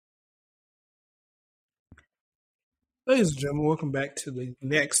Ladies and gentlemen, welcome back to the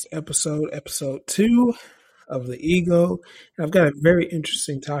next episode, episode 2 of The Ego. And I've got a very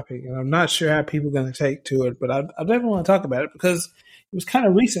interesting topic, and I'm not sure how people are going to take to it, but I definitely want to talk about it because it was kind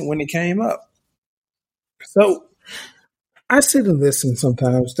of recent when it came up. So I sit and listen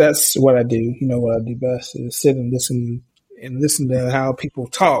sometimes. That's what I do. You know what I do best is sit and listen to how people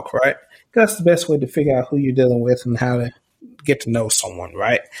talk, right? 'Cause that's the best way to figure out who you're dealing with and how to get to know someone,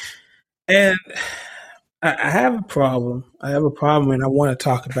 right? And I have a problem. I have a problem, and I want to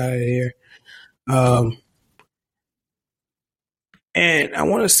talk about it here. Um, and I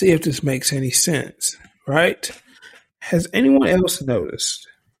want to see if this makes any sense, right? Has anyone else noticed?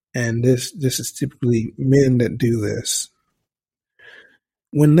 And this is typically men that do this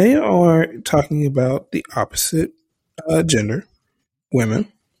when they are talking about the opposite gender,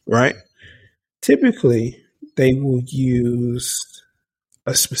 women, right? Typically, they will use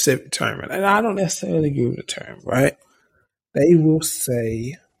a specific term, and I don't necessarily give the term, right? They will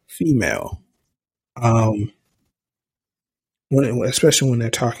say female. Um, especially when they're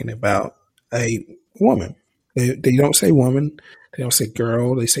talking about a woman. They don't say woman, they don't say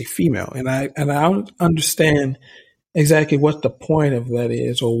girl, they say female. And I don't understand exactly what the point of that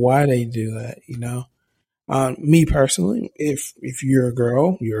is or why they do that, you know. Me personally, if you're a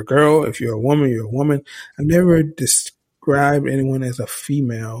girl, you're a girl. If you're a woman, you're a woman. I've never described anyone as a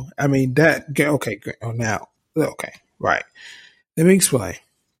female. I mean that okay, oh now. Okay, right. Let me explain.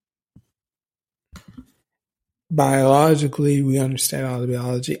 Biologically, we understand all the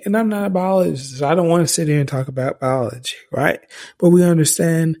biology, and I'm not a biologist, so I don't want to sit here and talk about biology, right? But we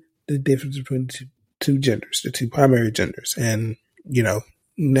understand the difference between two genders, the two primary genders, and you know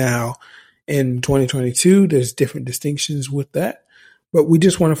now in 2022, there's different distinctions with that, but we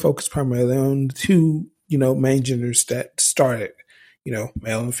just want to focus primarily on the two main genders that started, male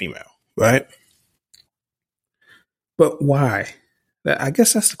and female, right? But why? I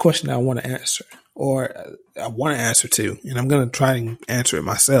guess that's the question I want to answer, or I want to answer to, and I'm going to try and answer it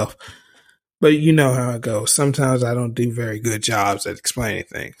myself. But you know how it goes. Sometimes I don't do very good jobs at explaining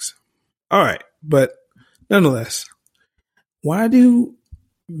things. All right, but nonetheless, why do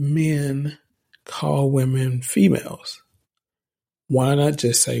men call women females? Why not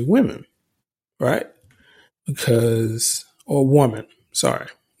just say women, right? Because, or woman, sorry,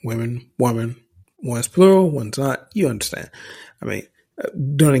 women, woman, one's plural, one's not. You understand. I mean,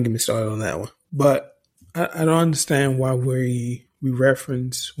 don't even get me started on that one. But I don't understand why we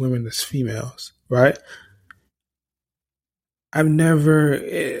reference women as females, right? I've never,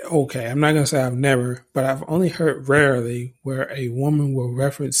 okay, I'm not going to say I've never, but I've only heard rarely where a woman will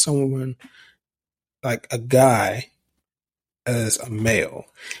reference someone like a guy as a male.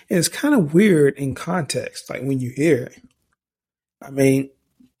 And it's kind of weird in context, like when you hear it. I mean,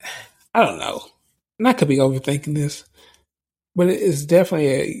 I don't know. And I could be overthinking this, but it is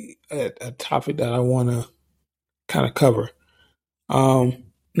definitely a topic that I want to kind of cover.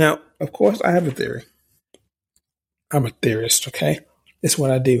 Now, of course, I have a theory. I'm a theorist, okay? It's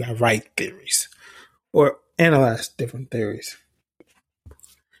what I do. I write theories or analyze different theories.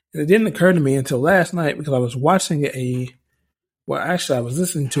 And it didn't occur to me until last night because I was watching I was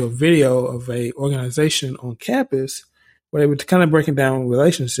listening to a video of a organization on campus where they were kind of breaking down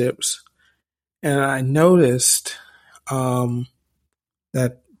relationships. And I noticed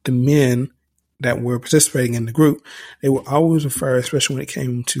that the men that were participating in the group, they would always refer, especially when it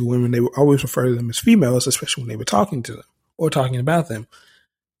came to women, they would always refer to them as females, especially when they were talking to them or talking about them.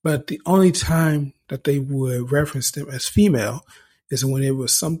 But the only time that they would reference them as female is when it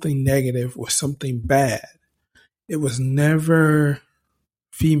was something negative or something bad. It was never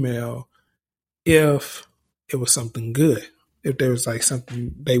female if it was something good. If there was like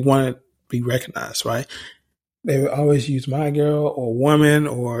something they wanted to be recognized, right? They would always use my girl or woman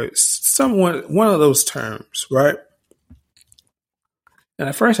or one of those terms, right? And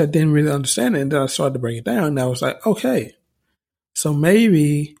at first I didn't really understand it, and then I started to break it down, and I was like, okay, so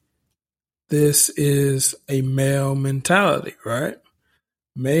maybe this is a male mentality, right?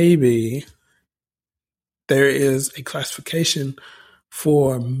 Maybe there is a classification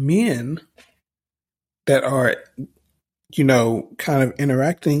for men that are, kind of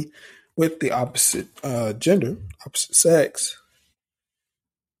interacting with the opposite gender, opposite sex,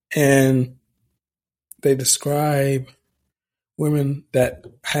 and they describe women that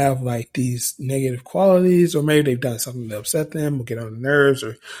have like these negative qualities, or maybe they've done something to upset them or get on the nerves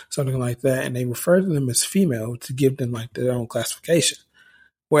or something like that, and they refer to them as female to give them like their own classification.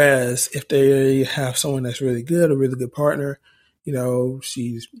 Whereas if they have someone that's really good, a really good partner,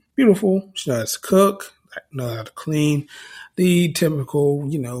 she's beautiful, she knows how to cook, know how to clean, the typical,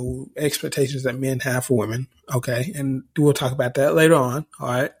 expectations that men have for women. Okay. And we'll talk about that later on. All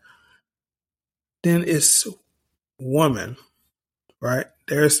right. Then it's woman, right?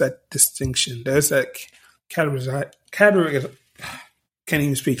 There's that distinction. There's that category. Can't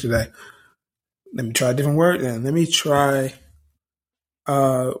even speak today. Let me try a different word then. Let me try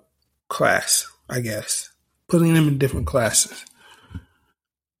class, I guess. Putting them in different classes.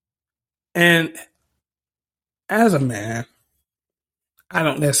 And as a man, I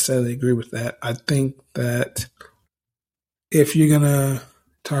don't necessarily agree with that. I think that if you're going to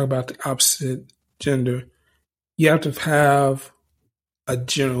talk about the opposite gender, you have to have a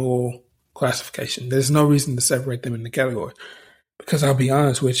general classification. There's no reason to separate them in the category. Because I'll be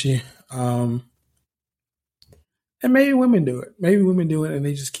honest with you, and maybe women do it. Maybe women do it and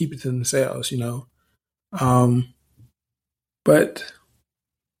they just keep it to themselves, But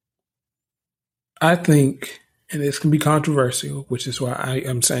I think, and this can be controversial, which is why I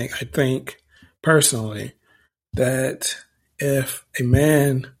am saying I think personally that if a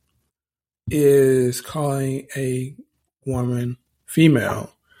man is calling a woman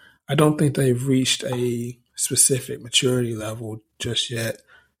female, I don't think they've reached a specific maturity level just yet.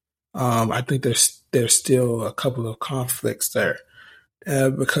 I think there's still a couple of conflicts there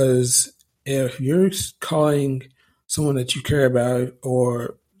because if you're calling someone that you care about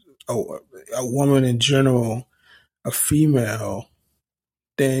or a woman in general a female,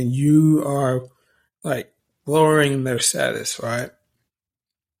 then you are like lowering their status, right?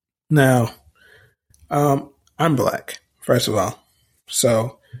 Now, I'm black, first of all,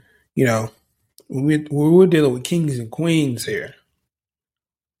 so we're dealing with kings and queens here.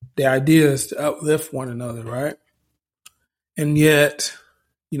 The idea is to uplift one another, right? And yet,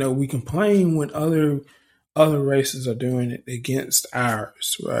 we complain when other races are doing it against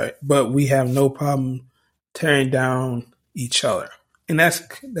ours, right? But we have no problem tearing down each other, and that's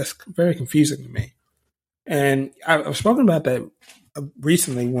very confusing to me. And I've spoken about that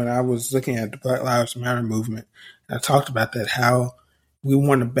recently when I was looking at the Black Lives Matter movement. And I talked about that, how we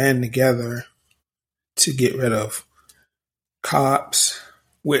want to band together to get rid of cops,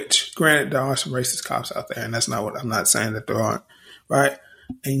 which granted there are some racist cops out there, and that's not what I'm not saying that there aren't, right?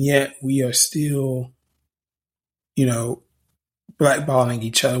 And yet we are still, blackballing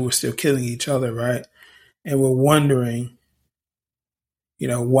each other. We're still killing each other, right? And we're wondering,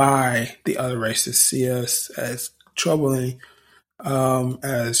 why the other races see us as troubling,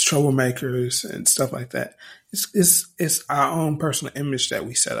 as troublemakers and stuff like that. It's our own personal image that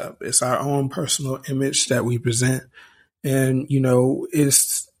we set up. It's our own personal image that we present. And,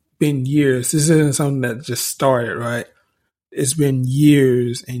 it's been years. This isn't something that just started, right? It's been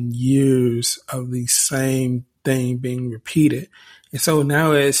years and years of the same thing being repeated. And so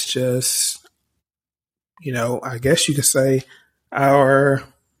now it's just, I guess you could say our,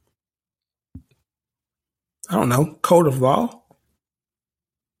 code of law.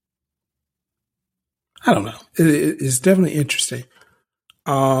 I don't know. It's definitely interesting.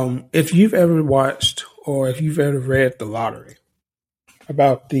 If you've ever watched or if you've ever read The Lottery,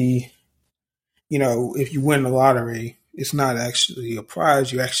 about the, if you win the lottery, it's not actually a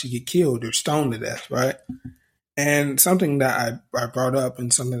prize. You actually get killed or stoned to death, right? And something that I brought up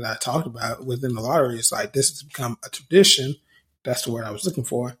and something that I talked about within the lottery is like this has become a tradition. That's the word I was looking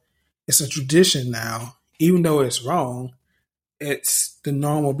for. It's a tradition now, even though it's wrong. It's the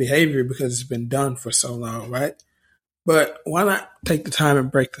normal behavior because it's been done for so long, right? But why not take the time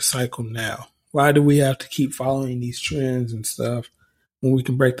and break the cycle now? Why do we have to keep following these trends and stuff when we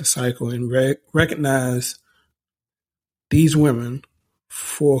can break the cycle and recognize these women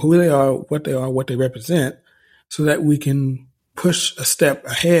for who they are, what they represent, so that we can push a step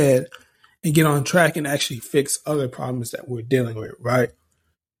ahead and get on track and actually fix other problems that we're dealing with, right?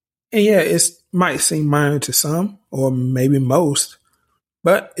 And yeah, it might seem minor to some or maybe most,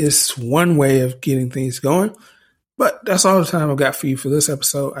 but it's one way of getting things going. But that's all the time I've got for you for this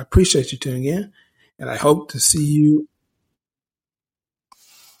episode. I appreciate you tuning in, and I hope to see you